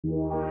Hi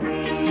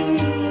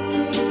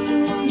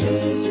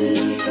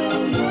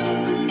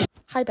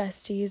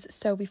besties,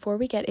 so before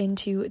we get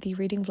into the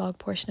reading vlog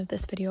portion of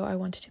this video, I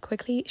wanted to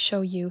quickly show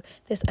you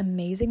this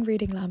amazing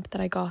reading lamp that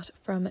I got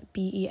from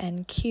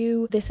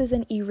BenQ. This is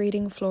an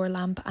e-reading floor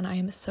lamp and I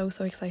am so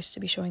excited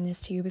to be showing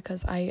this to you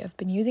because I have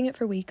been using it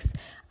for weeks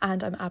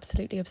and I'm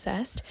absolutely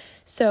obsessed.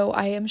 So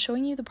I am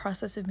showing you the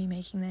process of me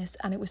making this,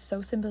 and it was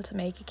so simple to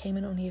make. It came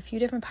in only a few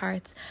different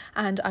parts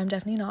and I'm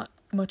definitely not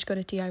much good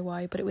at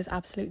DIY, but it was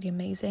absolutely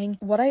amazing.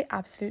 What I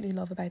absolutely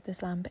love about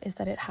this lamp is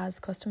that it has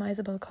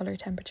customizable color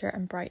temperature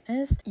and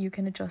brightness. You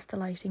can adjust the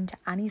lighting to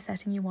any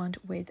setting you want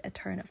with a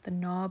turn of the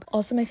knob.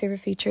 Also, my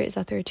favorite feature is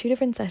that there are two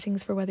different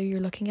settings for whether you're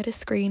looking at a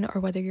screen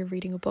or whether you're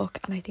reading a book,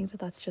 and I think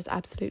that that's just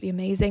absolutely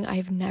amazing. I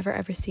have never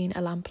ever seen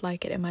a lamp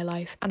like it in my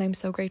life and I'm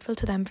so grateful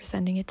to them for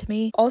sending it to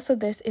me. Also,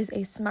 this is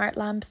a smart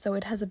lamp, so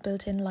it has a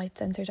built-in light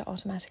sensor to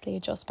automatically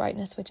adjust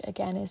brightness, which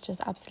again is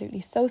just absolutely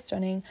so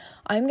stunning.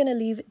 I'm going to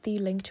leave the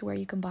link to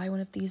where you can buy one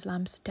of these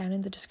lamps down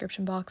in the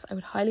description box. I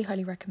would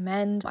highly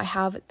recommend. I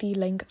have the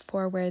link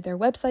for where their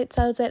website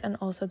sells it and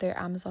also their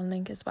Amazon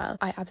link as well.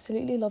 I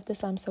absolutely love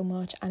this lamp so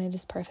much, and it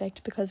is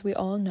perfect because we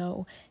all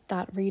know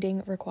that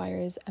reading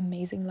requires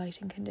amazing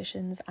lighting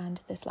conditions, and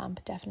this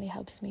lamp definitely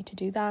helps me to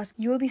do that.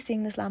 You will be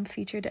seeing this lamp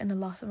featured in a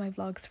lot of my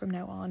vlogs from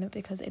now on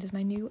because it is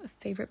my new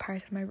favorite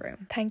part of my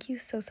room. Thank you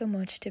so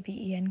much to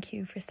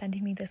BenQ for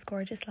sending me this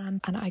gorgeous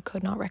lamp, and I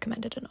could not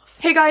recommend it enough.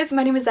 Hey guys,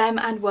 my name is Em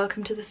and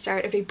welcome to the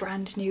start of a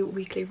brand new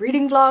weekly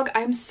reading vlog.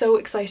 I'm so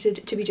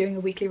excited to be doing a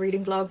weekly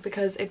reading vlog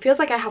because it feels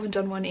like I haven't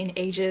done one in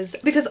ages,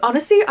 because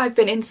honestly I've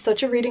been in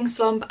such a reading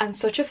slump and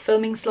such a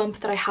filming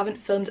slump that I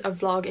haven't filmed a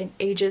vlog in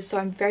ages, so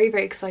I'm very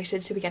excited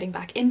to be getting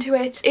back into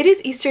it. It is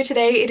Easter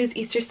today. It is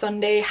Easter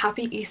Sunday.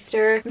 Happy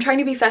Easter. I'm trying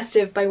to be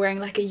festive by wearing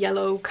like a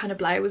yellow kind of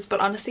blouse, but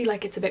honestly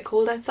like it's a bit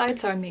cold outside,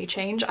 so I may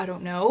change, I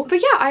don't know.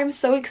 But yeah, I'm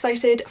so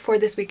excited for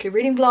this weekly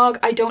reading vlog.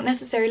 I don't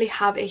necessarily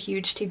have a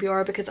huge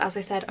TBR because, as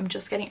I said, I'm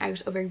just getting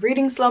out of a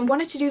reading slump.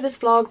 Wanted to do this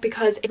vlog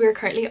because we're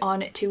currently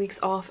on 2 weeks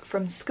off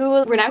from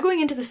school. We're now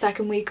going into the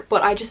second week,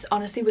 but I just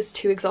honestly was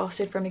too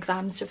exhausted from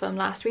exams to film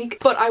last week,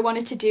 but I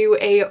wanted to do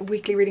a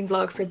weekly reading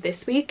vlog for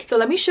this week. So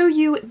let me show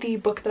you the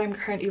book that I'm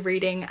currently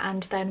reading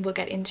and then we'll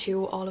get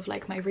into all of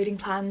like my reading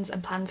plans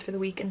and plans for the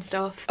week and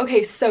stuff.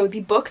 Okay, so the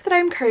book that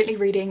I'm currently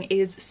reading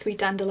is Sweet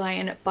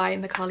Dandelion by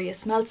Macaulay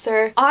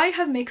Smeltzer. I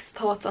have mixed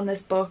thoughts on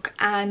this book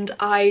and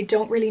I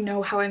don't really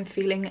know how I'm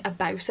feeling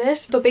about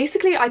it, but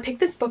basically I picked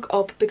this book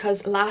up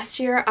because last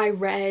year I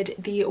read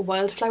The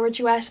Wildflower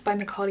Duet by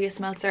Macaulay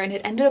Smeltzer and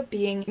it ended up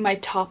being my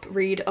top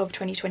read of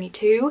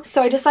 2022,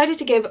 so I decided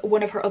to give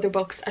one of her other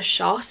books a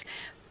shot.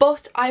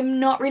 But I'm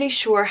not really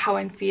sure how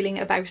I'm feeling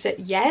about it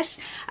yet.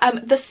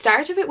 The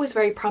start of it was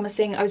very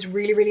promising. I was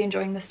really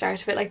enjoying the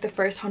start of it. Like the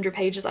first 100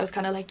 pages I was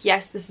kind of like,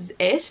 yes, this is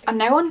it. I'm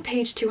now on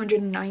page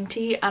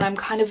 290 and I'm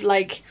kind of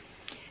like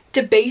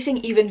debating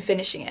even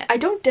finishing it. I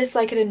don't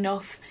dislike it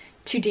enough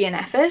to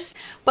DNF it,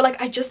 but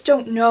like I just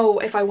don't know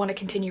if I want to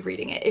continue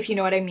reading it, if you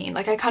know what I mean.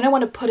 Like I kind of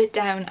want to put it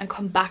down and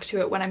come back to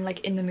it when I'm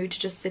like in the mood to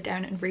just sit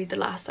down and read the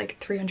last like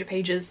 300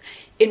 pages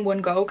in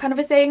one go kind of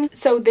a thing.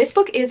 So this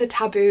book is a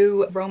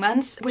taboo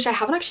romance, which I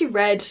haven't actually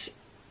read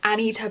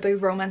any taboo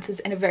romances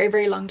in a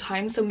very long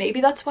time, so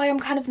maybe that's why I'm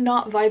kind of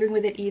not vibing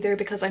with it either,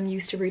 because I'm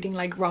used to reading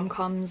like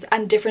rom-coms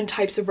and different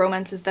types of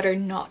romances that are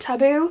not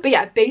taboo. But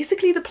yeah,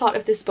 basically the plot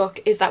of this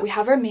book is that we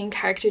have our main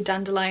character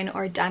Dandelion,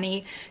 or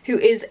Danny, who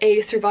is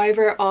a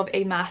survivor of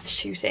a mass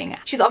shooting.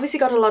 She's obviously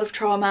got a lot of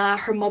trauma.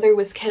 Her mother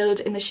was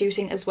killed in the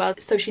shooting as well,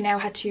 so she now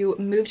had to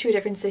move to a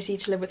different city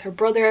to live with her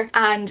brother,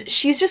 and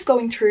she's just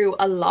going through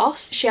a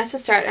lot. She has to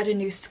start at a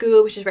new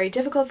school, which is very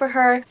difficult for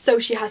her, so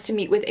she has to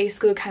meet with a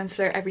school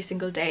counsellor every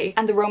single day,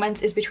 and the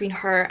romance is between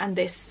her and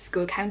this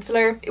school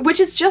counsellor, which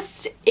is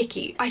just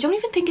icky. I don't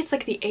even think it's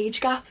like the age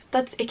gap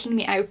that's icking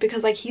me out,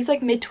 because like he's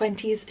like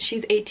mid-20s,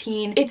 she's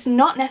 18. It's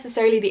not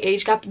necessarily the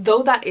age gap,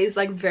 though that is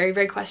like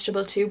very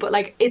questionable too, but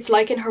like it's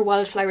like in her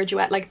Wildflower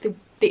Duet, like the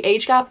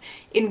age gap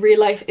in real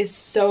life is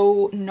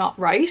so not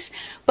right,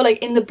 but like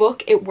in the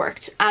book it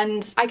worked.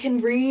 And I can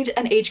read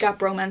an age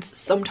gap romance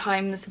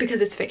sometimes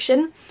because it's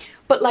fiction,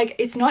 but like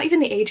it's not even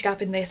the age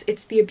gap in this,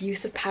 it's the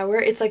abuse of power.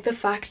 It's like the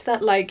fact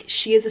that like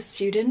she is a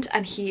student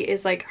and he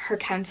is like her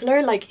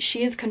counselor, like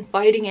she is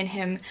confiding in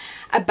him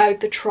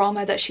about the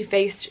trauma that she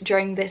faced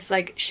during this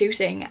like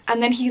shooting,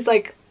 and then he's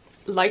like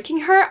liking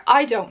her.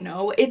 I don't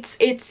know, it's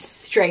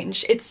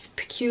strange, it's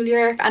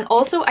peculiar, and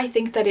also I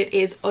think that it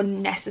is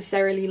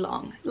unnecessarily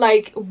long.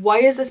 Like, why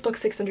is this book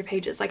 600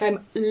 pages? Like,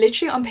 I'm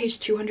literally on page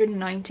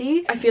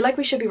 290. I feel like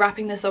we should be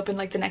wrapping this up in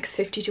like the next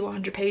 50 to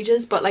 100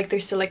 pages, but like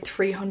there's still like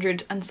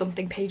 300 and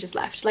something pages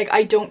left. Like,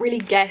 I don't really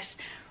get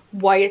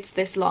why it's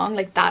this long.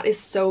 Like, that is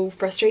so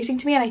frustrating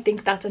to me, and I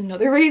think that's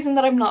another reason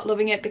that I'm not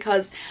loving it,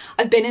 because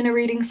I've been in a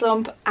reading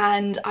slump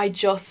and I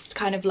just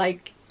kind of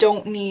like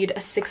don't need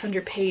a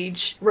 600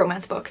 page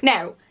romance book.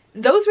 Now,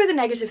 those were the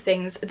negative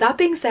things. That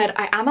being said,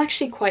 I am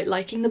actually quite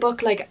liking the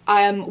book. Like,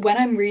 when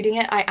I'm reading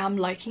it, I am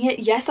liking it.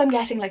 Yes, I'm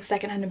getting like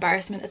secondhand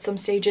embarrassment at some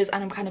stages,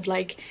 and I'm kind of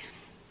like,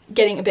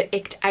 getting a bit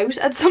icked out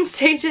at some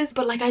stages,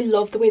 but like I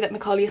love the way that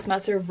Macaulay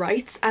Smeltzer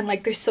writes, and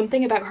like there's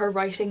something about her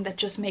writing that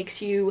just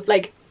makes you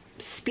like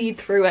speed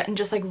through it and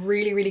just like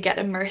really get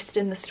immersed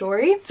in the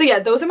story. So yeah,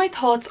 those are my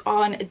thoughts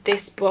on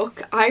this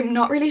book. I'm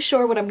not really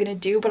sure what I'm gonna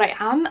do, but I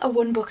am a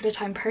one book at a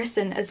time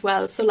person as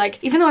well. So like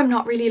even though I'm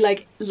not really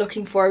like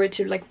looking forward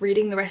to like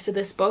reading the rest of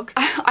this book,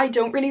 I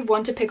don't really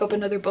want to pick up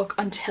another book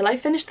until I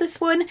finish this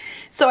one.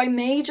 So I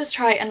may just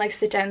try and like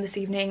sit down this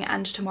evening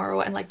and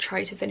tomorrow and like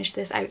try to finish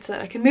this out so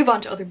that I can move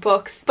on to other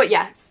books. But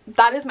yeah,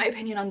 that is my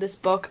opinion on this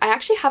book. I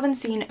actually haven't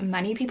seen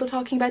many people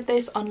talking about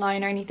this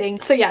online or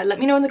anything, so yeah, let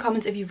me know in the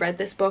comments if you've read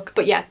this book.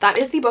 But yeah, that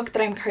is the book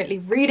that I'm currently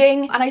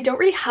reading, and I don't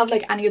really have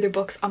like any other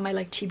books on my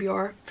like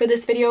TBR for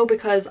this video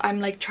because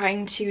I'm like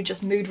trying to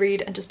just mood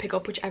read and just pick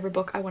up whichever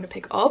book I want to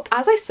pick up.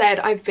 As I said,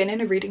 I've been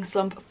in a reading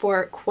slump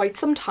for quite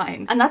some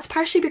time, and that's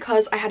partially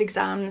because I had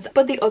exams,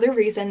 but the other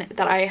reason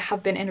that I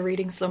have been in a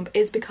reading slump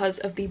is because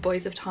of the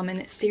Boys of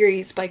Tommen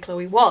series by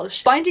Chloe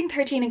Walsh. Binding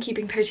 13 and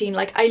Keeping 13,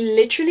 like I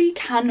literally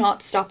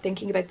cannot stop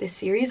thinking about this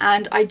series,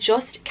 and I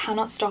just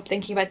cannot stop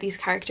thinking about these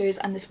characters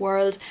and this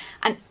world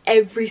and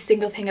every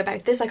single thing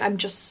about this. Like I'm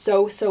just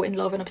so in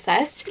love and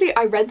obsessed.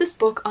 I read this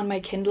book on my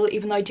Kindle,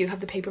 even though I do have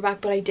the paperback,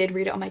 but I did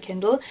read it on my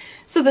Kindle.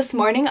 So this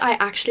morning I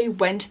actually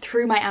went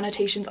through my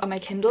annotations on my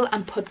Kindle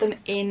and put them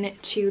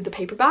into the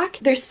paperback.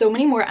 There's so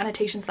many more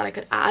annotations that I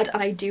could add,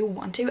 and I do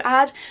want to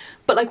add,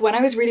 but like when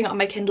I was reading it on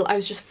my Kindle I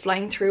was just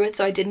flying through it,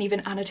 so I didn't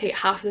even annotate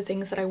half the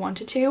things that I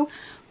wanted to.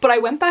 But I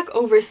went back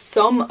over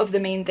some of the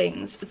main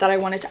things that I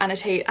wanted to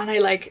annotate, and I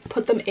like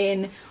put them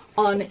in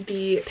on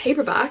the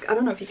paperback. I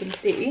don't know if you can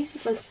see,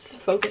 let's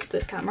focus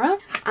this camera,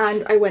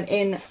 and I went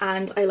in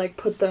and I like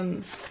put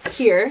them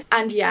here.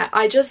 And yeah,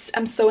 I just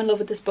am so in love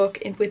with this book,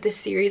 with this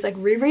series. Like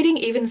rereading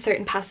even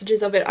certain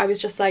passages of it, I was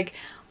just like,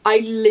 I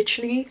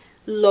literally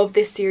love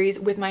this series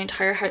with my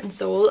entire heart and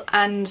soul,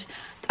 and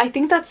I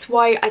think that's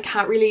why I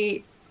can't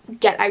really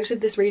get out of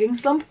this reading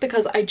slump,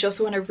 because I just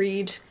want to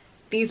read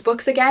these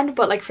books again,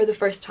 but like for the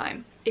first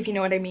time, if you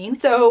know what I mean.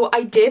 So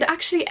I did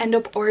actually end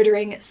up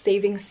ordering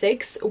Saving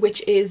Six,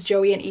 which is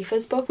Joey and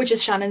Aoife's book, which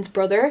is Shannon's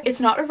brother. It's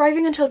not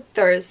arriving until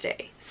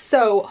Thursday,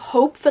 so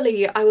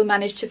hopefully I will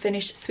manage to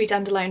finish Sweet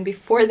Dandelion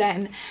before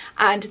then,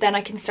 and then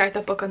I can start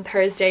that book on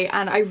Thursday.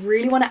 And I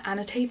really want to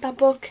annotate that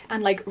book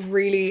and like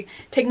really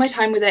take my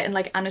time with it and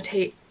like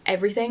annotate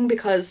everything,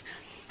 because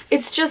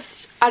it's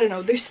just, I don't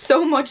know, there's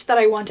so much that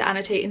I want to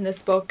annotate in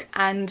this book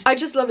and I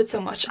just love it so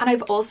much. And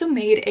I've also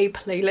made a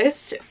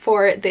playlist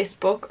for this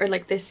book, or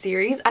like this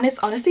series, and it's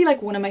honestly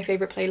like one of my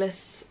favorite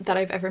playlists that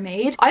I've ever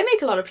made. I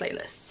make a lot of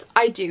playlists,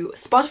 I do.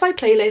 Spotify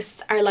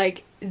playlists are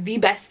like the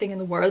best thing in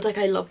the world. Like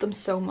I love them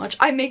so much.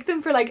 I make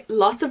them for like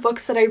lots of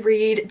books that I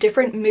read,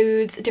 different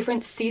moods,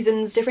 different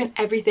seasons, different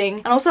everything,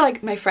 and also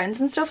like my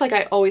friends and stuff. Like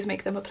I always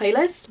make them a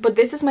playlist, but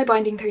this is my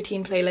Binding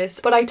 13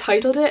 playlist, but I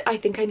titled it I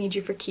Think I Need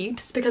You for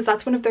Keeps because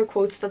that's one of their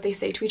quotes that they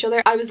say to each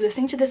other. I was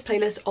listening to this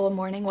playlist all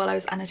morning while I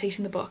was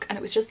annotating the book, and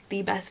it was just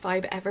the best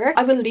vibe ever.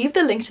 I will leave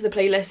the link to the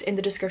playlist in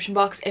the description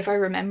box if I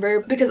remember,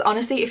 because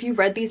honestly, if you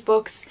read these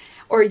books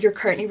or you're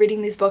currently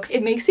reading these books,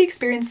 it makes the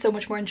experience so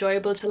much more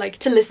enjoyable to like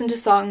to listen to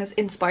songs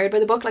inspired by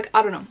the book. Like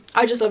I don't know,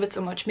 I just love it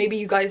so much. Maybe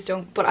you guys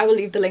don't, but I will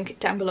leave the link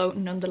down below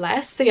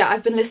nonetheless. So yeah,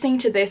 I've been listening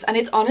to this, and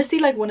it's honestly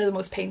like one of the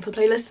most painful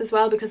playlists as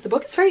well, because the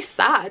book is very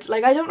sad.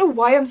 Like I don't know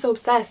why I'm so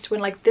obsessed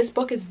when like this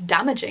book is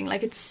damaging.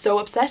 Like it's so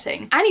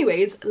upsetting.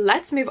 Anyways,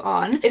 let's move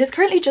on. It is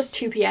currently just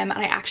 2 p.m. and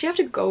I actually have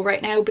to go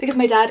right now because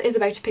my dad is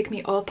about to pick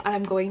me up and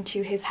I'm going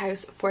to his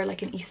house for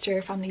like an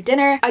Easter family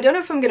dinner. I don't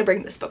know if I'm gonna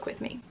bring this book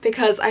with me,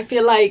 because I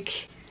feel like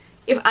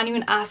if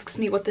anyone asks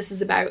me what this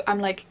is about, I'm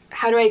like,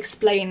 how do I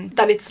explain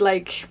that it's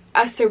like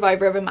a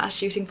survivor of a mass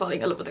shooting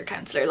falling in love with their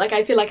counsellor? Like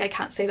I feel like I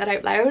can't say that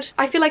out loud.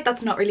 I feel like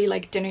that's not really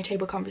like dinner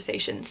table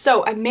conversation.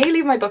 So I may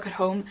leave my book at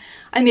home.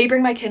 I may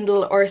bring my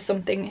Kindle or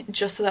something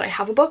just so that I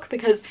have a book,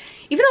 because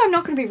even though I'm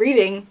not going to be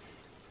reading,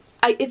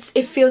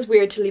 it feels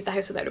weird to leave the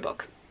house without a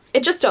book.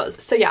 It just does.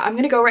 So yeah, I'm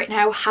gonna go right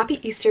now. Happy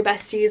Easter,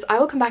 besties. I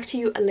will come back to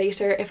you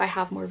later if I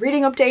have more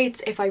reading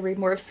updates. If I read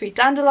more of Sweet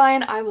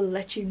Dandelion, I will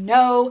let you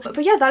know.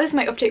 But yeah, that is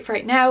my update for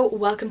right now.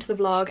 Welcome to the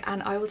vlog,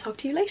 and I will talk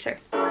to you later.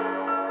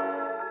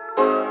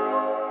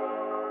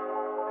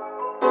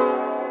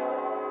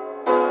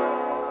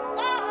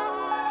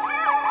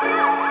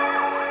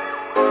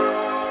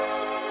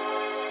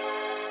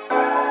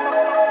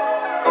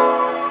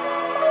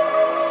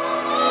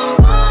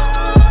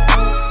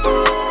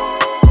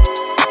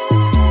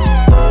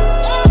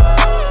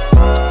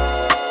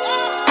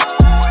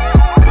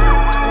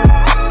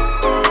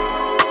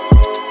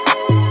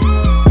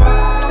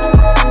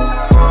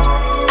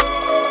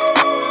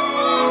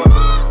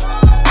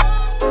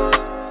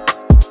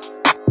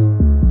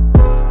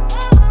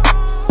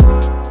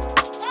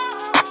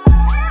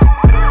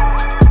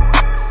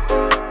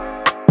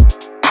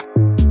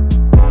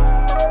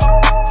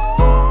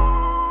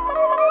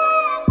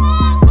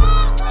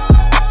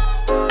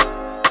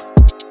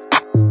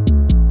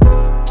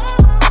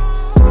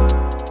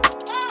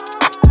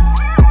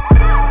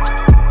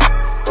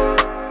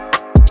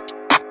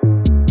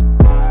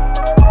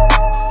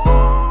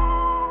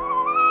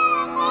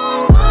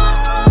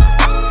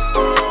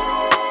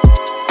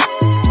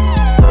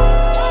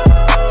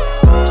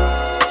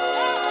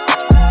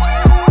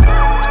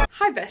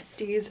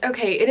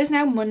 Okay, it is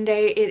now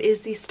Monday. It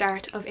is the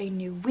start of a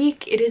new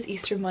week. It is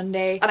Easter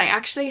Monday, and I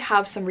actually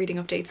have some reading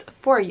updates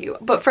for you.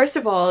 But first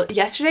of all,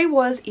 yesterday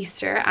was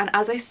Easter, and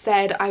as I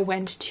said, I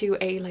went to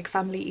a like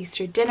family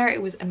Easter dinner.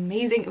 It was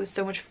amazing. It was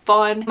so much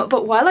fun.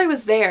 But while I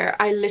was there,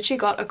 I literally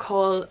got a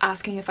call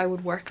asking if I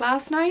would work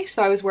last night.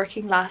 So I was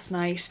working last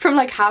night from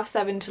like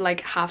 7:30 to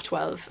like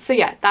 12:30. So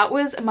yeah, that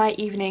was my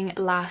evening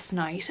last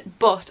night.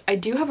 But I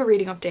do have a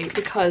reading update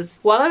because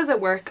while I was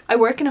at work, I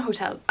work in a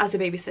hotel as a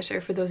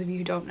babysitter, for those of you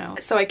who don't know.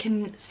 So I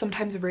can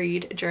sometimes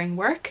read during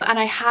work, and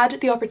I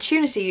had the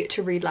opportunity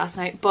to read last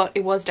night, but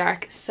it was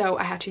dark, so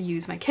I had to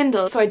use my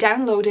Kindle. So I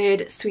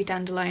downloaded Sweet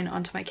Dandelion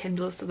onto my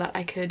Kindle so that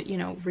I could, you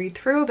know, read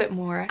through a bit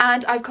more.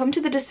 And I've come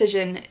to the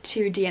decision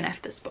to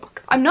DNF this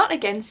book. I'm not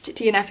against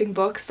DNFing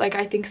books, like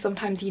I think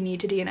sometimes you need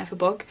to DNF a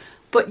book,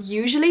 but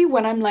usually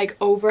when I'm like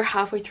over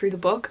halfway through the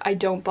book, I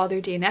don't bother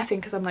DNFing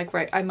because I'm like,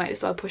 right, I might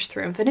as well push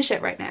through and finish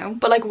it right now.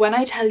 But like when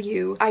I tell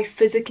you I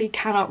physically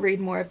cannot read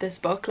more of this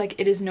book, like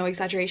it is no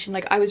exaggeration.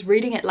 Like I was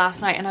reading it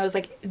last night and I was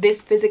like,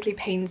 this physically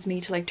pains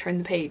me to like turn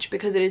the page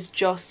because it is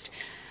just,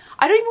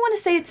 I don't even want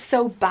to say it's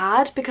so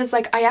bad because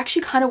like I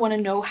actually kind of want to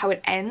know how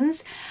it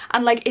ends,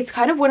 and like it's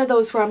kind of one of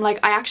those where I'm like,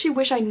 I actually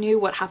wish I knew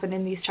what happened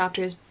in these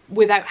chapters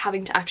without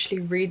having to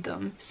actually read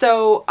them.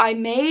 So I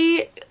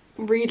may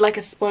read like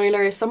a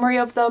spoiler summary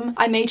of them.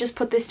 I may just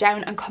put this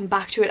down and come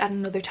back to it at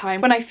another time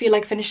when I feel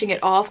like finishing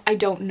it off. I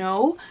don't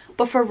know.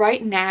 But for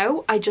right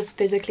now, I just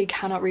physically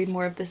cannot read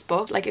more of this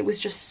book. Like it was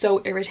just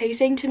so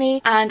irritating to me.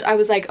 And I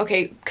was like,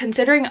 okay,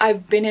 considering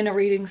I've been in a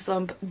reading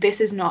slump, this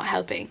is not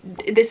helping.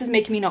 This is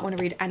making me not want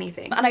to read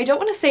anything. And I don't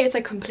want to say it's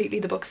like completely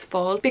the book's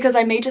fault because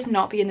I may just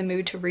not be in the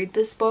mood to read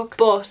this book,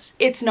 but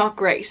it's not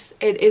great.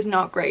 It is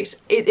not great.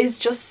 It is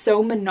just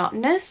so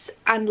monotonous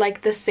and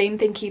like the same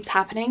thing keeps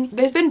happening.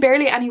 There's been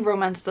barely any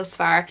romance thus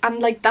far. And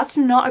like that's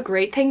not a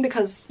great thing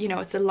because, you know,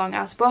 it's a long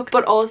ass book,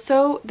 but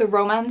also the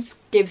romance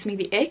gives me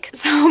the ick,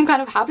 so I'm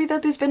kind of happy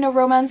that there's been no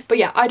romance. But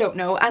yeah, I don't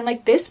know. And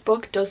like this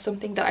book does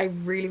something that I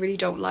really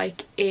don't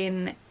like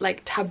in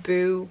like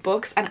taboo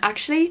books, and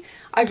actually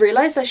I've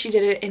realized that she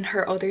did it in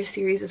her other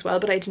series as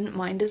well, but I didn't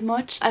mind as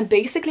much. And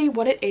basically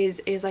what it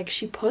is like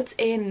she puts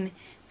in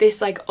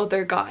this like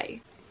other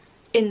guy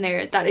in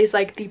there that is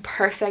like the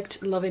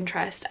perfect love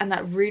interest and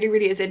that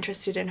really is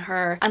interested in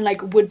her and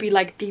like would be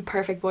like the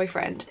perfect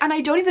boyfriend. And I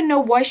don't even know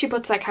why she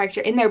puts that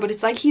character in there, but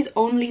it's like he's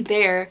only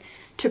there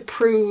to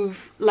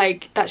prove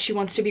like that she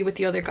wants to be with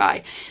the other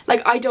guy.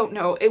 Like I don't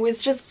know, it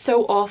was just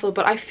so awful.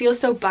 But I feel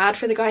so bad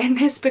for the guy in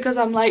this because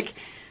I'm like,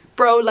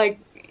 bro, like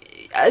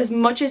as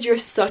much as you're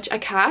such a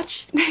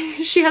catch,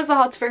 she has the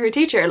hots for her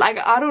teacher. Like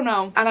I don't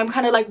know. And I'm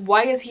kind of like,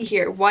 why is he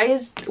here? Why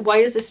is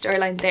this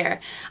storyline there?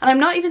 And I'm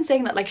not even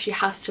saying that like she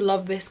has to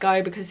love this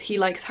guy because he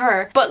likes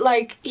her, but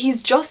like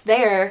he's just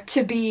there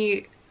to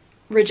be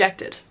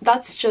rejected.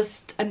 That's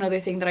just another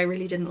thing that I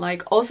really didn't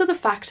like. Also the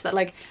fact that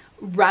like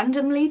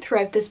randomly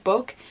throughout this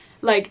book,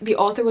 like the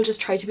author will just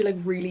try to be like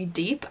really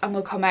deep and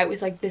will come out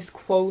with like this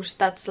quote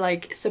that's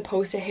like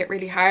supposed to hit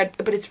really hard,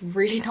 but it's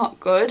really not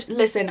good.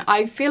 Listen,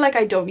 I feel like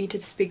I don't need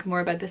to speak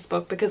more about this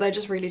book because I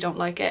just really don't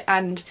like it,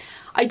 and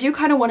I do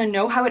kind of want to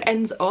know how it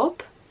ends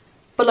up,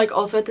 but like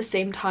also at the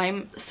same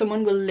time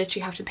someone will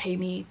literally have to pay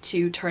me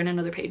to turn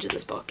another page of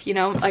this book, you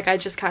know? Like I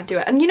just can't do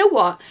it. And you know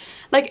what,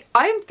 like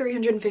I'm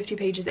 350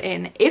 pages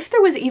in. If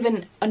there was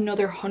even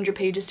another 100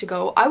 pages to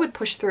go, I would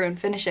push through and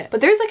finish it.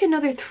 But there's like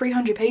another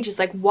 300 pages.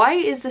 Like why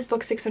is this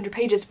book 600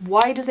 pages?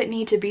 Why does it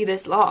need to be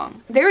this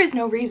long? There is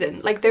no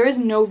reason. Like there is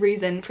no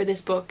reason for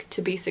this book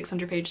to be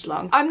 600 pages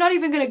long. I'm not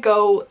even gonna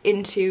go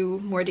into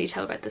more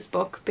detail about this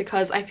book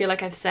because I feel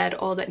like I've said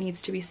all that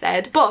needs to be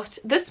said. But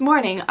this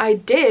morning I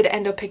did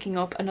end up picking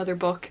up another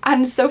book,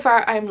 and so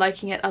far I'm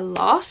liking it a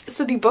lot.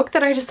 So the book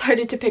that I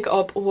decided to pick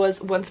up was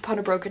Once Upon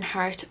a Broken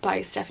Heart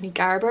by Stephanie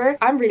Garber.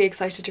 I'm really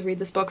excited to read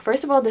this book.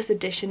 First of all, this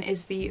edition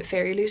is the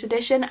Fairy Loot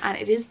edition, and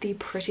it is the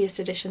prettiest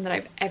edition that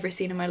I've ever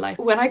seen in my life.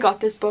 When I got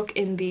this book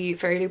in the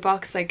Fairy Loot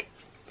box, like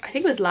I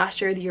think it was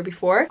last year or the year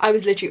before, I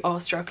was literally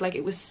awestruck. Like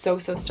it was so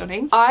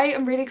stunning. I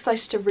am really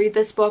excited to read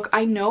this book.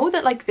 I know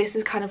that like this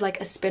is kind of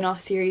like a spin-off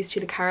series to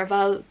the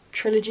Caraval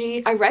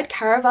trilogy. I read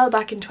Caraval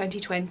back in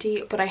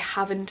 2020, but I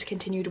haven't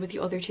continued with the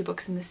other two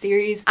books in the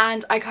series,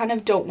 and I kind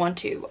of don't want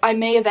to. I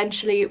may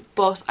eventually,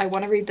 but I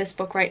want to read this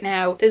book right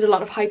now. There's a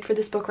lot of hype for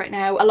this book right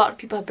now. A lot of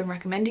people have been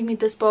recommending me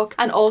this book,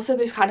 and also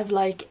there's kind of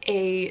like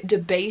a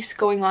debate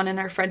going on in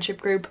our friendship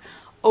group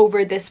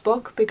over this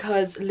book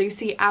because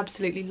Lucy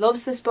absolutely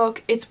loves this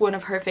book. It's one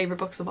of her favorite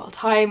books of all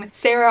time.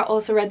 Sarah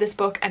also read this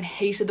book and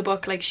hated the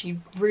book. Like she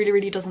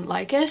really doesn't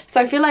like it. So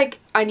I feel like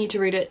I need to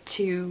read it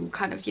to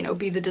kind of, you know,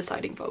 be the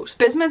deciding vote.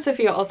 Bisma and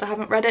Sophia also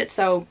haven't read it,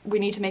 so we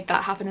need to make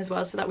that happen as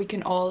well so that we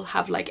can all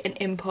have like an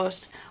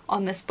input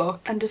on this book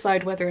and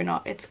decide whether or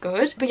not it's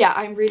good. But yeah,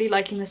 I'm really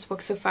liking this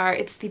book so far.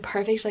 It's the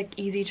perfect like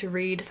easy to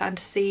read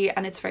fantasy,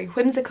 and it's very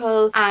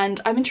whimsical,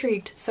 and I'm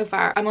intrigued so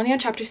far. I'm only on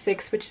chapter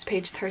 6, which is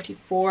page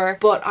 34,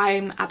 but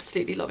I'm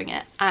absolutely loving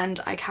it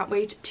and I can't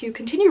wait to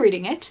continue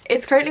reading it.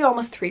 It's currently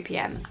almost 3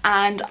 p.m.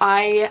 and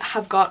I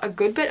have got a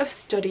good bit of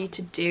study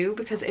to do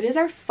because it is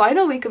our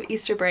final week of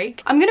Easter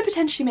break. I'm gonna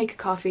potentially make a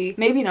coffee,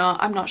 maybe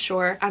not, I'm not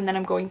sure, and then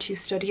I'm going to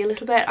study a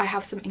little bit. I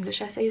have some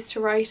English essays to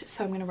write,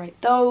 so I'm gonna write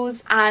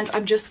those, and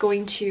I'm just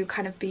going to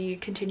kind of be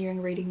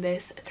continuing reading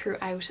this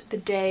throughout the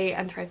day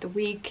and throughout the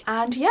week.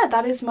 And yeah,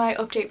 that is my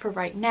update for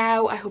right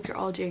now. I hope you're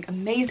all doing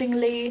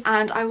amazingly,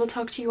 and I will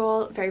talk to you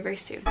all very, very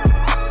soon.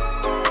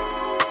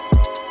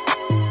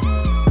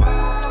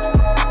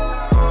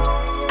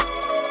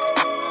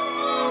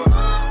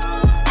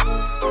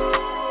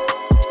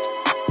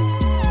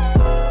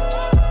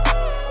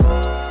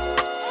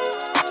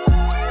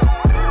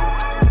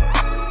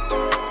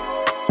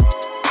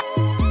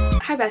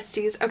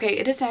 Besties. Okay,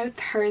 it is now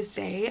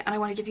Thursday and I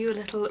want to give you a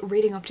little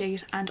reading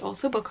update and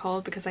also book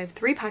haul because I have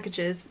 3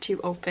 packages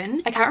to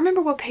open. I can't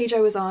remember what page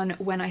I was on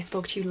when I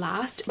spoke to you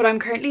last, but I'm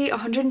currently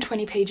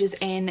 120 pages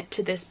in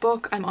to this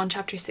book. I'm on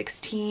chapter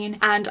 16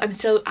 and I'm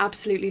still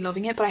absolutely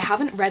loving it, but I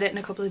haven't read it in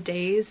a couple of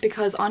days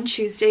because on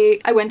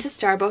Tuesday I went to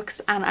Starbucks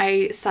and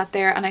I sat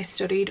there and I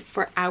studied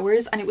for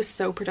hours and it was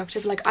so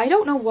productive. Like, I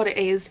don't know what it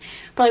is,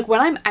 but like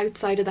when I'm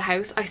outside of the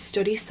house I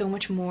study so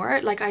much more,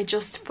 like I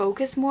just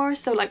focus more.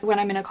 So like when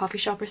I'm in a coffee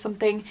shop or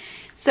something.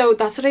 So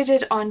that's what I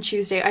did on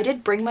Tuesday. I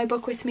did bring my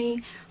book with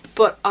me,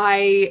 but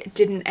I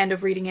didn't end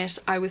up reading it.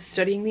 I was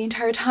studying the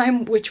entire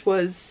time, which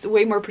was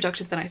way more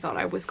productive than I thought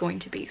I was going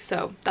to be,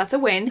 so that's a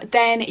win.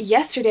 Then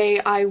yesterday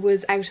I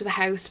was out of the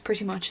house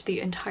pretty much the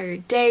entire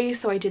day,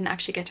 so I didn't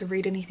actually get to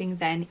read anything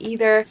then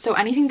either. So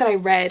anything that I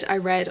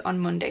read on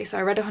Monday. So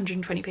I read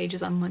 120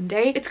 pages on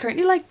Monday. It's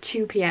currently like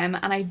 2 p.m.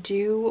 and I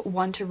do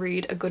want to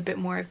read a good bit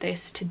more of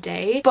this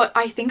today, but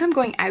I think I'm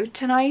going out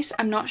tonight.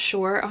 I'm not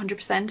sure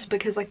 100%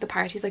 because like the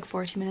party's like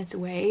 40 minutes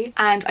away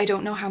and I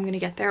don't know how I'm gonna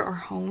get there or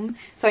home,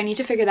 so I need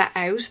to figure that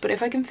out. But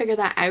if I can figure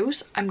that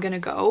out, I'm gonna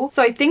go.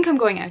 So I think I'm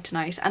going out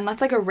tonight, and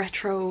that's like a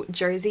retro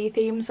jersey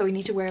theme, so we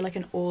need to wear like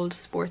an old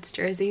sports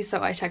jersey.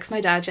 So I texted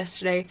my dad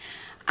yesterday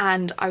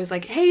and I was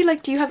like, hey,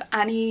 like do you have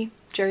any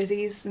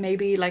jerseys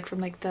maybe like from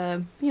like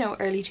the, you know,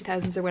 early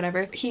 2000s or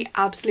whatever? He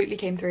absolutely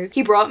came through.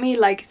 He brought me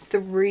like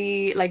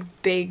 3 like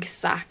big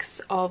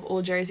sacks of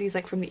old jerseys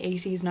like from the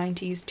 80s,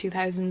 90s,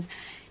 2000s.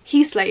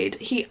 He slayed.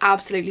 He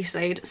absolutely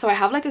slayed. So I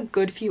have like a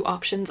good few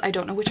options. I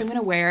don't know which I'm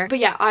gonna wear, but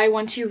yeah, I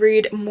want to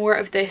read more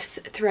of this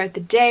throughout the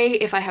day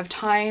if I have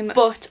time,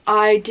 but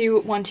I do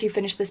want to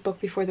finish this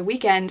book before the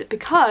weekend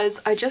because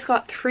I just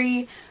got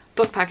 3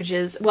 book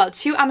packages, well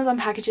 2 Amazon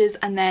packages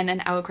and then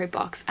an Owl Crate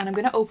box, and I'm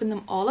gonna open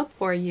them all up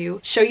for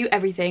you, show you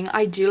everything.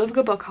 I do love a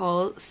good book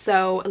haul,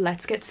 so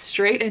let's get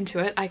straight into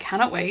it. I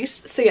cannot wait.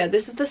 So yeah,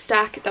 this is the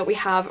stack that we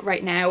have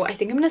right now. I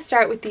think I'm gonna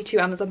start with the 2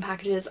 Amazon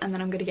packages and then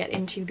I'm gonna get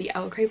into the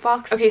Owl Crate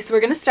box. Okay, so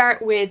we're gonna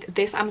start with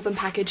this Amazon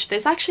package.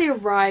 This actually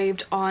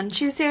arrived on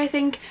Tuesday I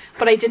think,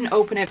 but I didn't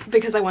open it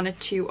because I wanted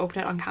to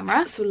open it on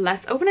camera. So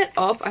let's open it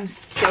up. I'm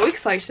so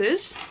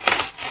excited.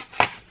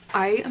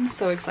 I am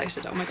so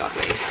excited. Oh my god,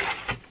 wait.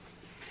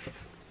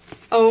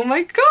 Oh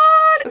my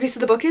god! Okay, so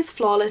the book is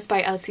Flawless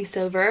by Elsie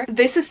Silver.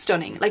 This is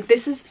stunning. Like,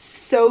 this is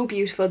so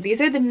beautiful.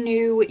 These are the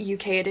new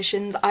UK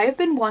editions. I have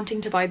been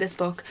wanting to buy this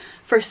book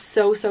for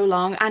so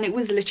long, and it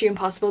was literally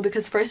impossible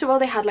because first of all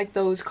they had like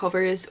those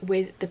covers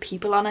with the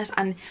people on it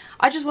and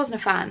I just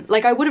wasn't a fan.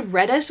 Like, I would have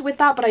read it with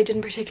that, but I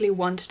didn't particularly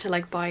want to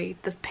like buy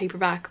the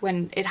paperback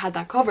when it had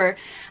that cover.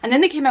 And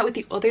then they came out with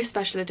the other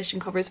special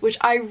edition covers, which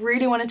I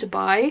really wanted to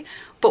buy,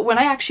 but when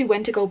I actually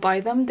went to go buy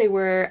them they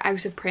were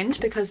out of print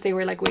because they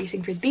were like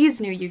waiting for these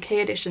new UK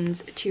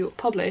editions to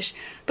publish.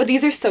 But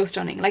these are so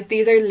stunning. Like,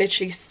 these are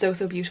literally so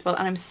beautiful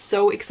and I'm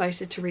so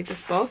excited to read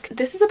this book.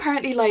 This is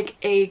apparently like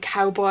a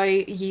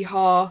cowboy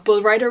yeehaw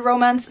bull rider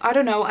romance. I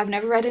don't know, I've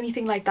never read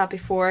anything like that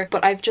before,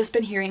 but I've just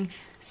been hearing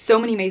so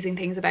many amazing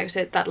things about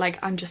it that like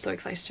I'm just so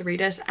excited to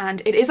read it.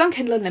 And it is on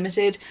Kindle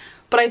Unlimited,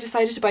 but I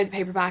decided to buy the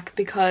paperback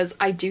because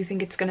I do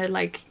think it's gonna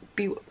like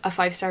be a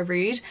 5-star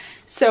read,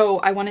 so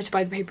I wanted to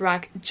buy the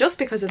paperback just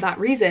because of that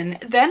reason.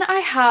 Then I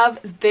have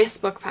this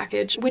book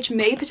package, which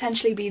may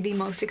potentially be the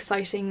most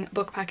exciting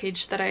book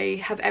package that I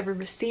have ever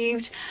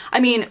received. I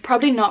mean,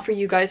 probably not for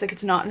you guys, like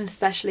it's not an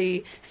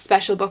especially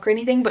special book or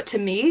anything, but to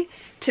me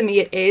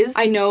it is.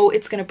 I know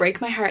it's gonna break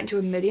my heart into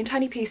a million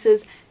tiny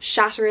pieces,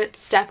 shatter it,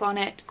 step on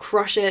it,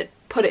 crush it,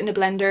 put it in a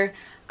blender,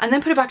 and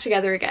then put it back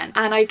together again,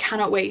 and I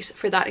cannot wait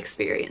for that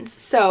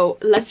experience. So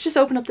let's just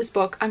open up this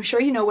book. I'm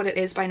sure you know what it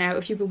is by now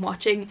if you've been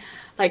watching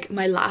like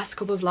my last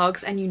couple of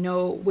vlogs and you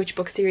know which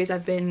book series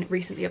I've been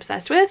recently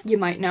obsessed with. You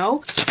might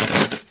know.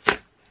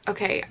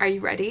 Okay, are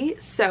you ready?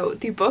 So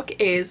the book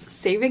is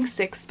Saving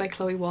Six by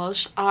Chloe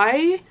Walsh.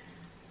 I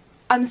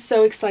I'm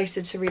so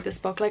excited to read this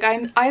book. Like I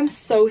am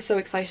so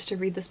excited to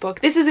read this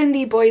book. This is in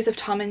the Boys of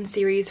Tommen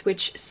series,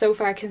 which so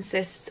far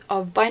consists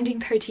of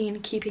Binding 13,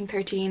 Keeping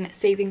 13,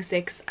 Saving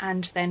 6,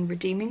 and then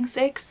Redeeming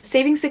 6.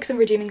 Saving 6 and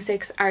Redeeming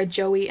 6 are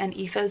Joey and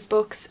Aoife's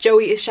books.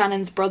 Joey is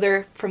Shannon's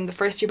brother from the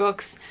first 2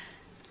 books.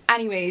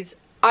 Anyways,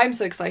 I'm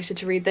so excited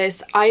to read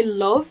this. I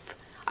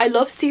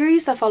love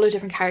series that follow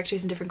different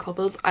characters and different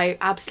couples. I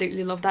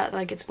absolutely love that.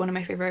 Like, it's one of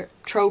my favorite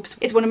tropes.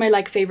 It's one of my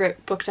like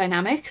favorite book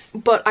dynamics,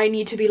 but I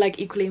need to be like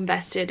equally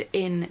invested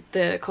in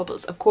the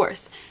couples, of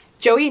course.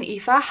 Joey and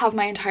Aoife have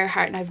my entire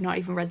heart, and I've not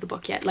even read the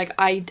book yet. Like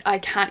I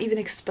can't even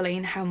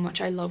explain how much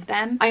I love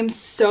them. I'm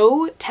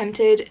so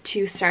tempted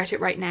to start it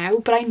right now,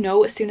 but I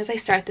know as soon as I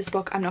start this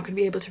book I'm not going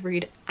to be able to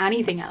read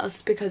anything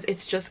else, because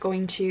it's just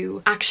going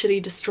to actually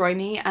destroy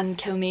me and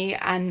kill me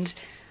and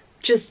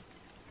just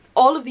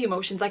all of the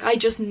emotions. Like, I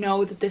just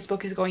know that this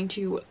book is going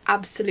to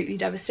absolutely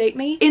devastate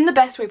me in the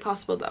best way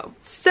possible though.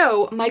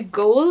 So my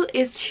goal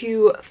is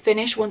to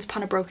finish Once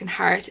Upon a Broken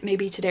Heart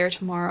maybe today or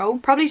tomorrow,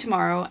 probably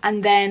tomorrow,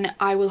 and then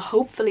I will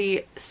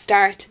hopefully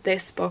start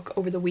this book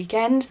over the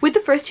weekend. With the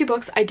first 2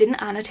 books I didn't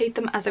annotate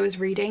them as I was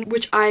reading,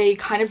 which I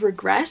kind of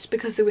regret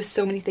because there was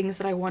so many things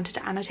that I wanted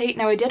to annotate.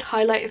 Now I did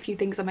highlight a few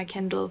things on my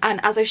Kindle, and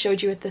as I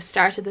showed you at the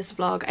start of this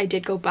vlog, I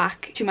did go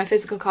back to my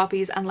physical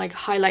copies and like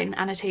highlight and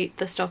annotate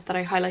the stuff that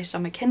I highlighted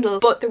on my Kindle,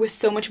 but there was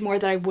so much more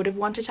that I would have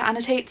wanted to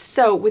annotate.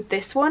 So with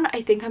this one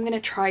I think I'm going to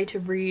try to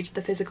read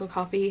the physical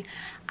copy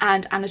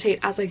and annotate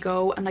as I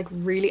go, and like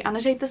really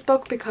annotate this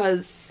book,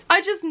 because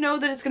I just know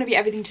that it's going to be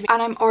everything to me,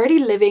 and I'm already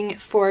living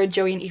for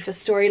Joey and Aoife's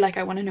story. Like,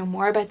 I want to know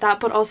more about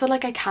that, but also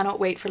like I cannot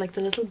wait for like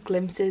the little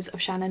glimpses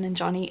of Shannon and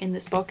Johnny in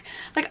this book.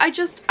 Like I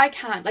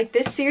can't, like,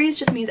 this series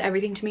just means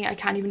everything to me. I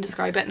can't even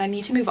describe it, and I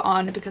need to move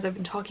on because I've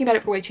been talking about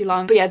it for way too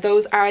long. But yeah,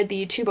 those are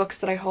the 2 books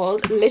that I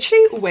hold.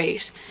 Literally,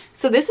 wait,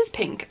 so this is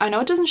pink. I know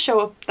it doesn't show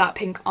up that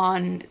pink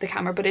on the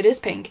camera, but it is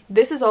pink.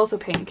 This is also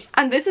pink,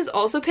 and this is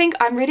also pink.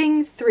 I'm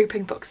reading 3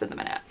 pink books at the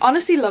minute.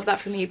 Honestly, love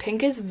that for me.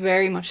 Pink is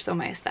very much so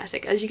my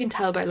aesthetic, as you can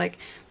tell by like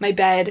my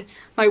bed,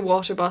 my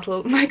water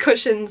bottle, my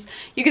cushions.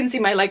 You can see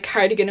my like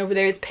cardigan over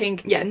there is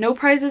pink. Yeah, no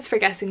prizes for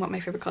guessing what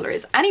my favorite color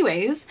is.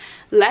 Anyways,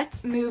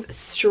 let's move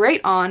straight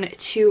on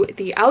to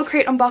the Owl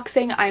Crate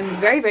unboxing. I'm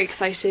very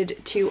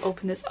excited to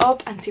open this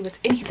up and see what's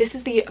in here. This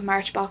is the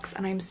March box,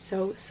 and I'm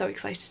so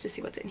excited to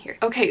see what's in here.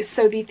 Okay,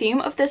 so the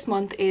theme of this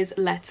month is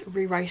Let's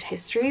Rewrite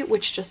History,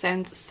 which just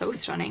sounds so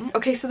stunning.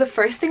 Okay, so the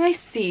first thing I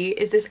see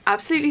is this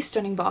absolutely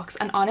stunning box,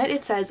 and on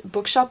it says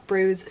Bookshop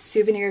Brews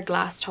Souvenir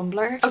Glass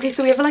Tumbler. Okay,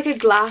 so we have like a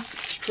glass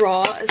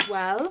straw as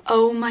well.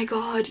 Oh my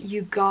god,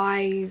 you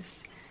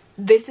guys,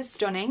 this is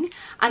stunning.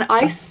 And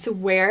I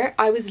swear,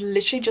 I was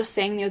literally just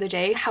saying the other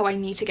day how I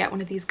need to get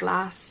one of these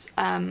glass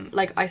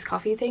like iced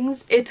coffee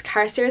things. It's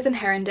Carstairs and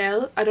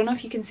Herondale. I don't know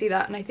if you can see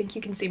that, and I think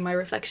you can see my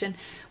reflection,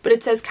 but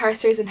it says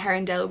Carstairs and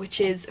Herondale,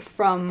 which is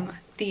from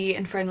the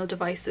Infernal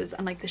Devices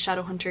and like the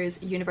Shadowhunters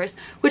universe,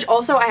 which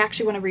also I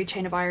actually want to read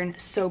Chain of Iron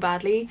so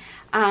badly.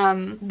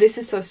 This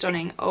is so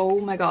stunning. Oh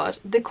my god,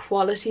 the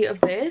quality of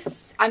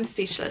this, I'm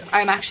speechless.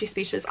 I'm actually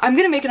speechless. I'm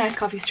gonna make an iced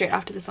coffee straight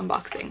after this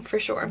unboxing for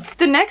sure.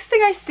 The next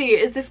thing I see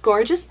is this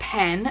gorgeous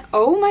pen.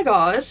 Oh my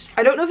god,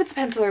 I don't know if it's a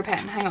pencil or a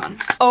pen. Hang on.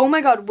 Oh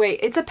my god,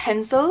 wait, it's a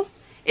pencil.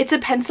 It's a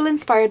pencil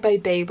inspired by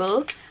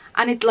Babel,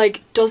 and it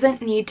like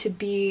doesn't need to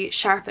be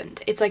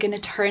sharpened. It's like an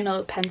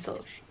eternal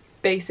pencil,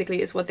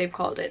 basically, is what they've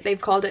called it.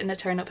 They've called it an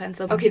eternal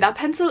pencil. Okay, that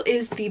pencil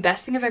is the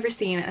best thing I've ever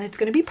seen, and it's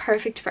going to be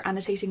perfect for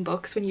annotating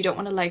books when you don't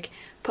want to like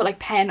put like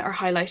pen or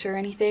highlighter or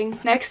anything.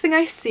 Next thing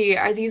I see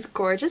are these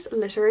gorgeous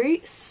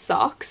literary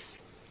socks.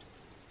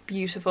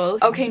 Beautiful.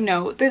 Okay,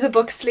 no, there's a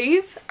book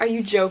sleeve. Are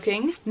you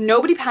joking?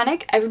 Nobody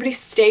panic, everybody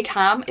stay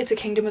calm. It's a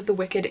Kingdom of the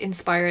Wicked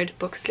inspired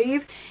book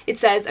sleeve. It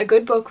says, a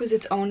good book was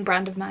its own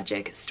brand of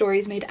magic.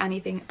 Stories made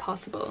anything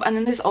possible. And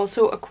then there's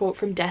also a quote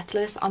from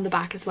Deathless on the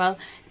back as well.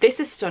 This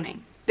is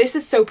stunning. This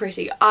is so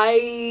pretty.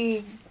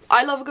 I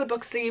love a good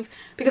book sleeve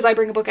because I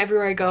bring a book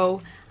everywhere I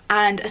go,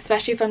 and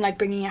especially if I'm like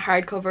bringing a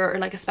hardcover or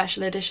like a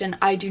special edition,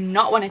 I do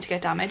not want it to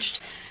get damaged.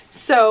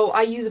 So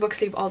I use a book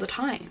sleeve all the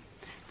time.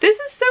 This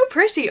is so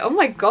pretty. Oh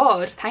my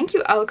god, thank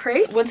you, Owl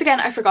Crate. Once again,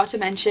 I forgot to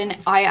mention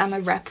I am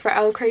a rep for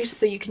Owl Crate,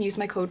 so you can use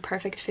my code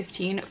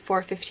PERFECT15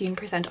 for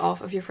 15%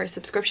 off of your first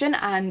subscription,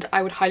 and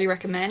I would highly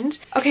recommend.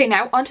 Okay,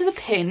 now onto the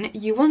pin.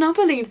 You will not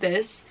believe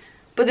this,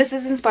 but this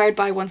is inspired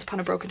by Once Upon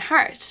a Broken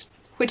Heart,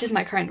 which is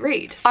my current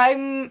read.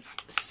 I'm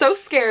so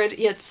scared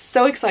yet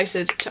so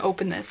excited to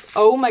open this.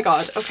 Oh my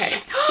god, okay.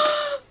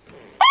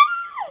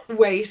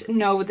 Wait,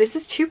 no, this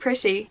is too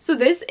pretty. So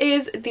this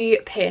is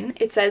the pin.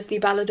 It says The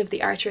Ballad of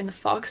the Archer and the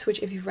Fox,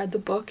 which if you've read the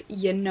book,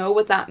 you know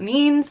what that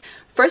means.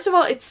 First of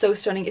all, it's so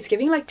stunning. It's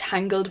giving like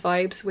Tangled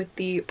vibes with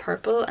the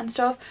purple and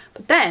stuff,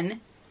 but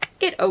then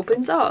it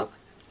opens up.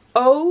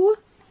 Oh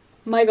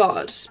my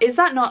god, is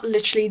that not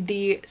literally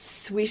the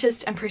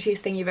sweetest and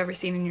prettiest thing you've ever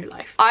seen in your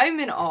life? I'm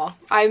in awe.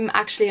 I'm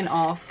actually in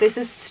awe. This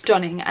is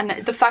stunning,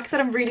 and the fact that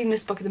I'm reading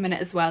this book at the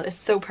minute as well is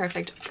so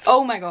perfect.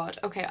 Oh my god.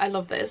 Okay, I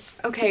love this.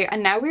 Okay,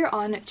 and now we're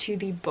on to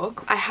the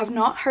book. I have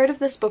not heard of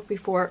this book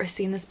before or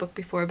seen this book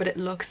before, but it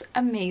looks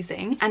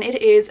amazing, and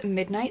it is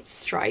Midnight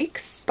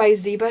Strikes by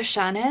Ziba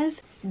Shanez.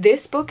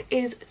 This book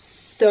is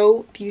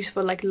so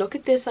beautiful. Like, look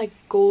at this like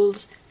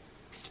gold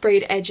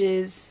sprayed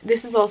edges.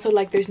 This is also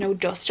like, there's no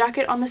dust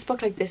jacket on this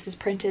book. Like, this is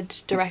printed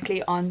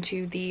directly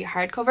onto the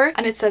hardcover,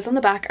 and it says on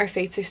the back, our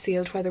fates are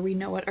sealed whether we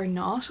know it or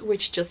not,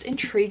 which just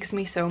intrigues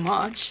me so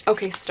much.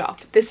 Okay,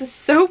 stop. This is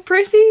so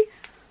pretty.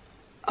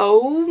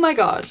 Oh my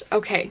god.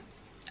 Okay,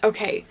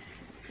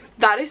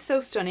 that is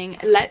so stunning.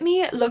 Let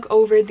me look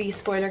over the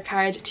spoiler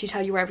card to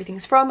tell you where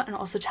everything's from, and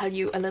also tell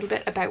you a little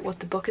bit about what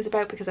the book is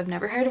about, because I've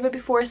never heard of it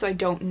before, so I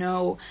don't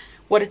know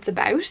what it's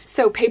about.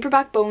 So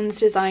Paperback Bones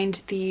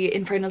designed the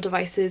Infernal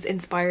Devices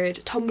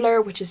inspired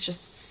tumbler, which is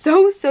just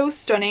so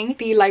stunning.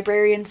 The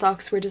librarian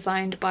socks were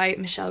designed by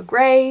Michelle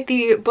Gray.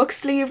 The book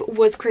sleeve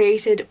was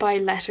created by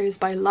Letters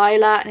by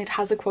Lila, and it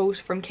has a quote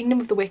from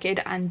Kingdom of the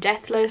Wicked and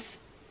Deathless.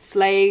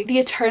 Slay. The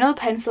Eternal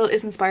Pencil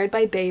is inspired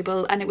by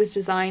Babel, and it was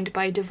designed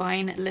by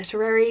Divine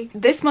Literary.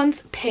 This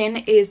month's pin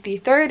is the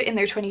third in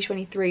their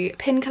 2023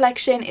 pin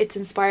collection. It's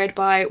inspired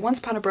by Once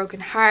Upon a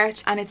Broken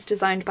Heart, and it's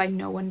designed by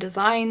No One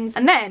Designs.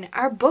 And then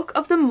our book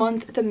of the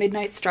month, The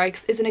Midnight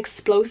Strikes, is an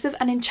explosive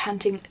and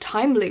enchanting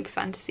time loop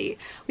fantasy.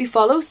 We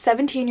follow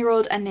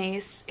 17-year-old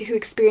Anais, who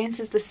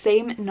experiences the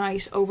same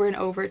night over and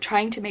over,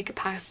 trying to make it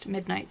past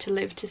midnight to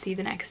live to see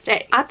the next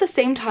day. At the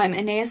same time,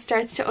 Anais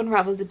starts to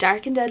unravel the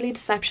dark and deadly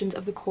deceptions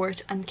of the court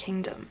and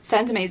kingdom.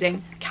 Sounds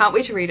amazing. Can't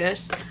wait to read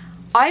it.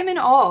 I'm in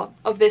awe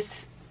of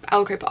this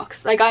Owlcrate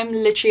box. Like, I'm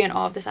literally in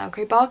awe of this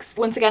Owlcrate box.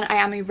 Once again, I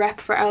am a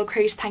rep for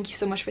Owlcrate. Thank you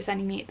so much for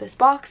sending me this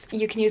box.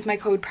 You can use my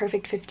code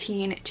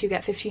PERFECT15 to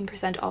get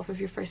 15% off of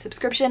your first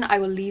subscription. I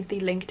will leave the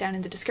link down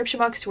in the description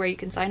box to where you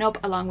can sign up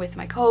along with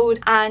my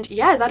code. And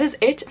yeah, that is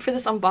it for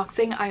this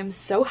unboxing. I am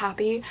so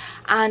happy,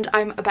 and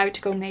I'm about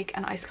to go make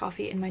an iced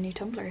coffee in my new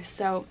tumbler,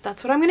 so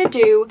that's what I'm gonna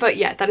do. But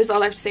yeah, that is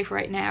all I have to say for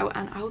right now,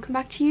 and I will come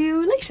back to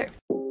you later.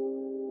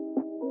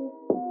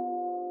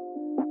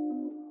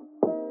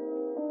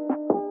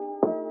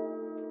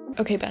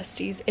 Okay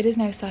besties, it is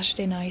now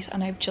Saturday night,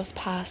 and I've just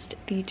passed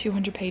the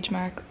 200-page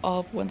mark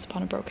of Once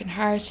Upon a Broken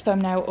Heart. So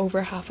I'm now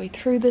over halfway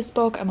through this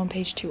book. I'm on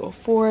page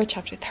 204,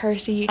 chapter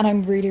 30, and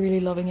I'm really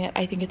loving it.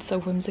 I think it's so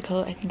whimsical.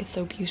 I think it's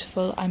so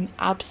beautiful. I'm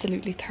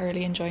absolutely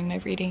thoroughly enjoying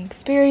my reading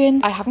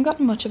experience. I haven't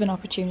gotten much of an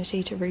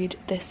opportunity to read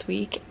this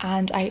week,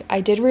 and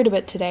I did read a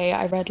bit today.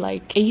 I read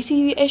like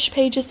 80-ish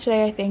pages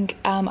today, I think.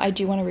 I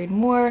do want to read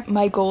more.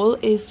 My goal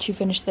is to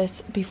finish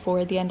this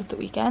before the end of the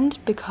weekend,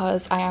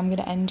 because I am going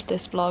to end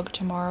this vlog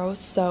tomorrow,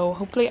 so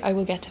hopefully I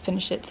will get to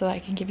finish it so that I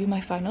can give you my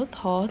final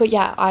thoughts. But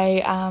yeah,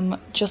 I am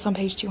just on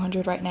page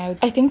 200 right now.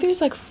 I think there's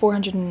like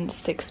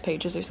 406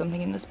 pages or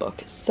something in this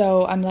book,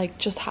 so I'm like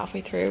just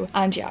halfway through,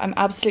 and yeah, I'm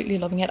absolutely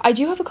loving it. I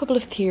do have a couple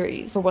of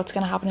theories for what's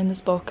going to happen in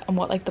this book and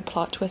what like the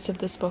plot twist of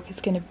this book is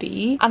going to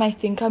be, and I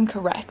think I'm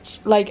correct.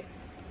 Like,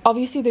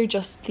 obviously they're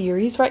just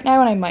theories right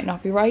now, and I might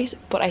not be right,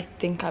 but I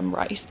think I'm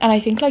right. And I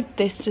think like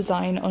this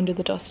design under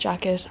the dust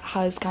jacket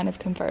has kind of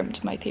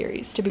confirmed my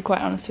theories, to be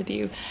quite honest with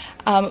you.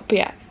 But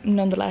yeah,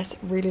 nonetheless,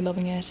 really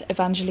loving it.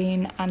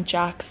 Evangeline and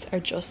Jax are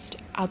just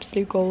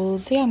absolute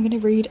goals. So yeah, I'm going to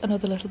read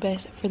another little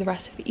bit for the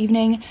rest of the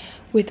evening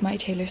with my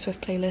Taylor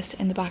Swift playlist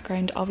in the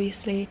background,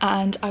 obviously,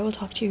 and I will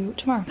talk to you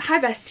tomorrow. Hi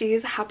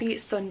besties, happy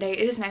Sunday.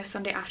 It is now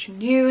Sunday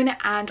afternoon,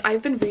 and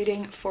I've been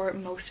reading for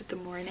most of the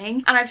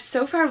morning, and I've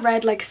so far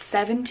read like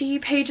 70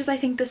 pages I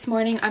think this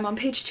morning. I'm on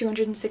page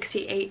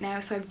 268 now,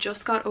 so I've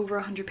just got over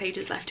 100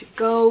 pages left to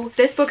go.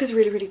 This book is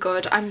really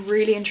good. I'm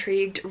really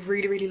intrigued,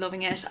 really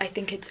loving it. I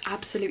think it's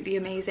absolutely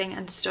amazing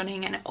and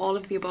stunning and all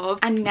of the above.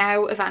 And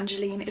now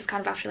Evangeline is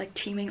kind of after like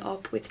teaming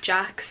up with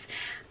Jax,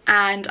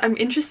 and I'm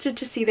interested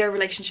to see their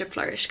relationship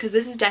flourish, because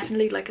this is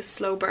definitely like a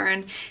slow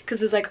burn,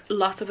 because there's like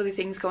lots of other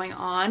things going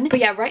on. But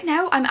yeah, right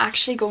now I'm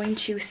actually going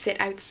to sit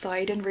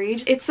outside and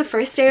read. It's the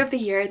first day of the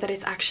year that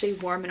it's actually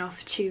warm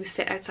enough to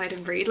sit outside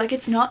and read. Like,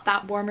 it's not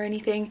that warm or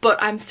anything,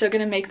 but I'm still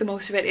gonna make the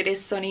most of it. It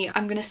is sunny.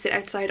 I'm gonna sit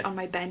outside on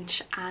my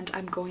bench and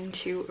I'm going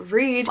to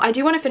read. I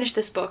do want to finish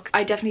this book.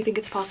 I definitely think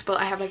it's possible.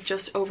 I have like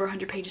just over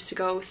 100 pages to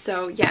go,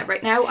 so yeah,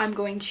 right now I'm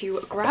going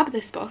to grab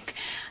this book.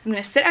 I'm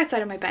gonna sit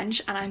outside on my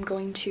bench and I'm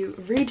going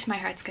to read to my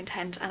heart's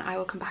content, and I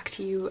will come back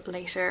to you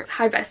later.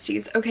 Hi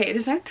besties. Okay, it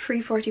is now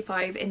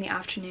 3:45 in the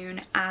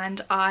afternoon,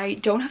 and I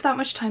don't have that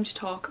much time to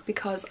talk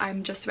because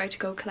I'm just about to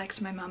go collect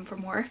my mum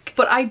from work.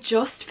 But I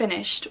just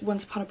finished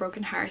Once Upon a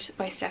Broken Heart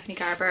by Stephanie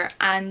Garber,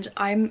 and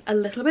I'm a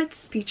little bit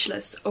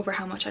speechless over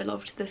how much I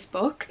loved this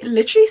book.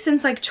 Literally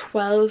since like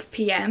 12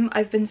 p.m.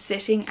 I've been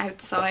sitting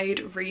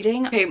outside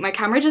reading. Okay, my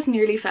camera just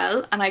nearly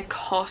fell and I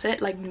caught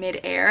it like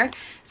mid-air,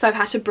 so I've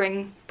had to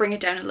bring it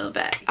down a little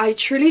bit. I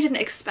truly didn't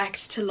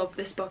expect to love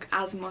this this book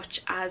as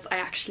much as I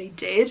actually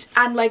did.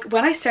 And like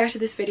when I started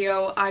this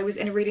video, I was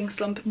in a reading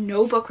slump.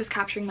 No book was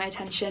capturing my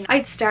attention.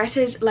 I'd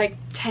started like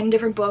 10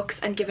 different books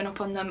and given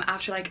up on them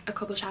after like a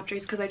couple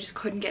chapters because I just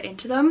couldn't get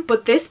into them.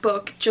 But this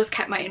book just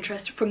kept my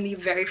interest from the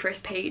very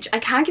first page. I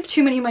can't give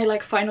too many of my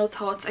like final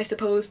thoughts, I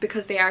suppose,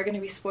 because they are going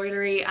to be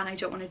spoilery and I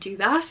don't want to do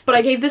that. But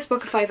I gave this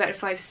book a 5 out of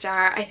 5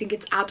 star. I think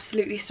it's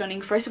absolutely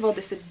stunning. First of all,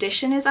 this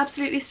edition is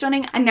absolutely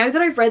stunning. And now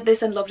that I've read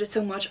this and loved it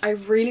so much, I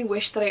really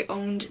wish that I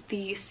owned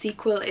the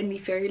sequel in the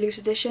Fairy Loot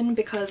edition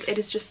because it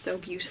is just so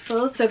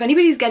beautiful. So if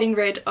anybody's getting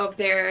rid of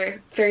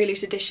their Fairy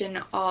Loot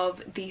edition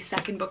of the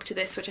second book to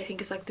this, which I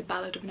think is like the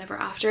Ballad of Never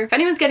After, if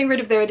anyone's getting rid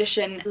of their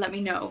edition, let me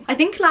know. I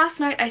think last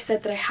night I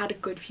said that I had a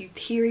good few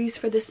theories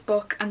for this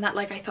book and that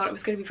like I thought it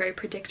was going to be very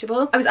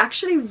predictable. I was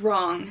actually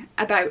wrong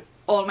about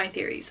all my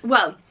theories.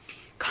 Well,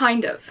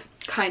 kind of.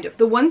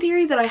 The one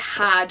theory that I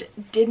had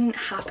didn't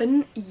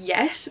happen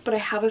yet, but I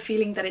have a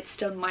feeling that it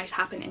still might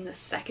happen in the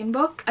second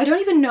book. I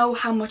don't even know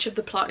how much of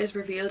the plot is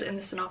revealed in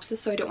the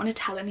synopsis, so I don't want to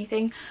tell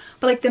anything.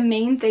 But like the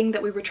main thing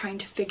that we were trying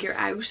to figure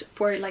out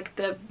for like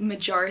the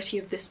majority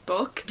of this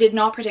book, did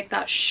not predict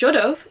that. Should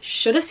have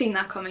seen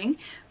that coming,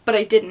 but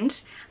I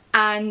didn't.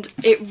 And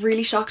it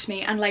really shocked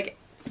me. And like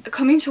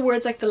coming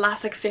towards like the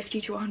last like 50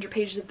 to 100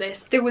 pages of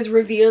this, there was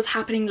reveals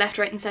happening left,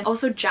 right and center.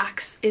 Also,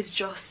 Jax is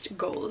just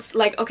goals.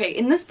 Like, okay,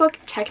 in this book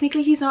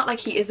technically he's not, like,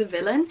 he is a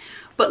villain,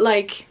 but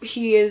like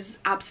he is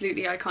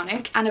absolutely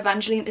iconic. And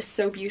Evangeline is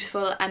so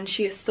beautiful and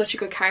she is such a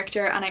good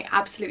character, and I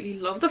absolutely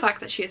love the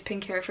fact that she has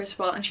pink hair, first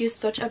of all, and she is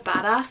such a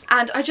badass.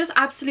 And I just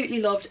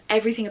absolutely loved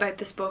everything about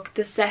this book,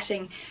 the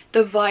setting,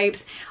 the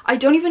vibes. I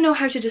don't even know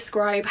how to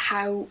describe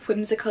how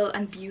whimsical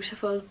and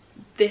beautiful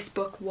this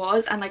book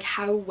was, and like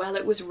how well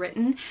it was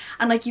written.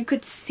 And like you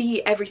could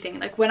see everything.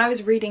 Like when I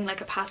was reading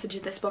like a passage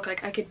of this book,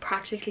 like I could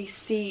practically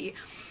see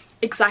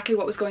exactly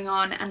what was going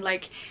on, and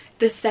like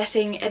the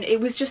setting, and it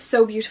was just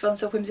so beautiful and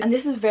so whimsical. And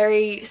this is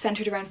very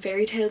centered around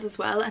fairy tales as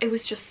well, and it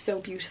was just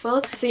so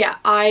beautiful. So yeah,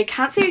 I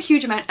can't say a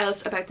huge amount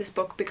else about this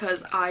book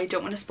because I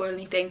don't want to spoil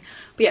anything,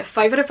 but yeah,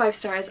 5 out of 5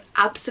 stars.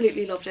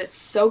 Absolutely loved it.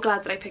 So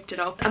glad that I picked it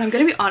up. And I'm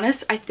gonna be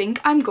honest, I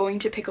think I'm going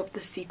to pick up the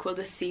sequel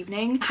this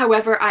evening.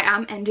 However, I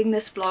am ending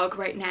this vlog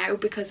right now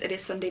because it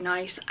is Sunday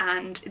night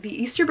and the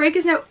Easter break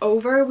is now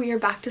over. We are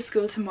back to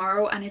school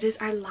tomorrow and it is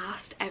our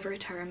last ever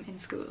term in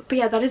school. But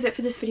yeah, that is it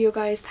for this video,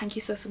 guys. Thank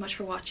you so much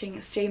for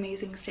watching. Stay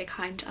amazing, stay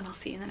kind, and I'll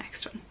see you in the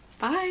next one.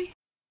 Bye!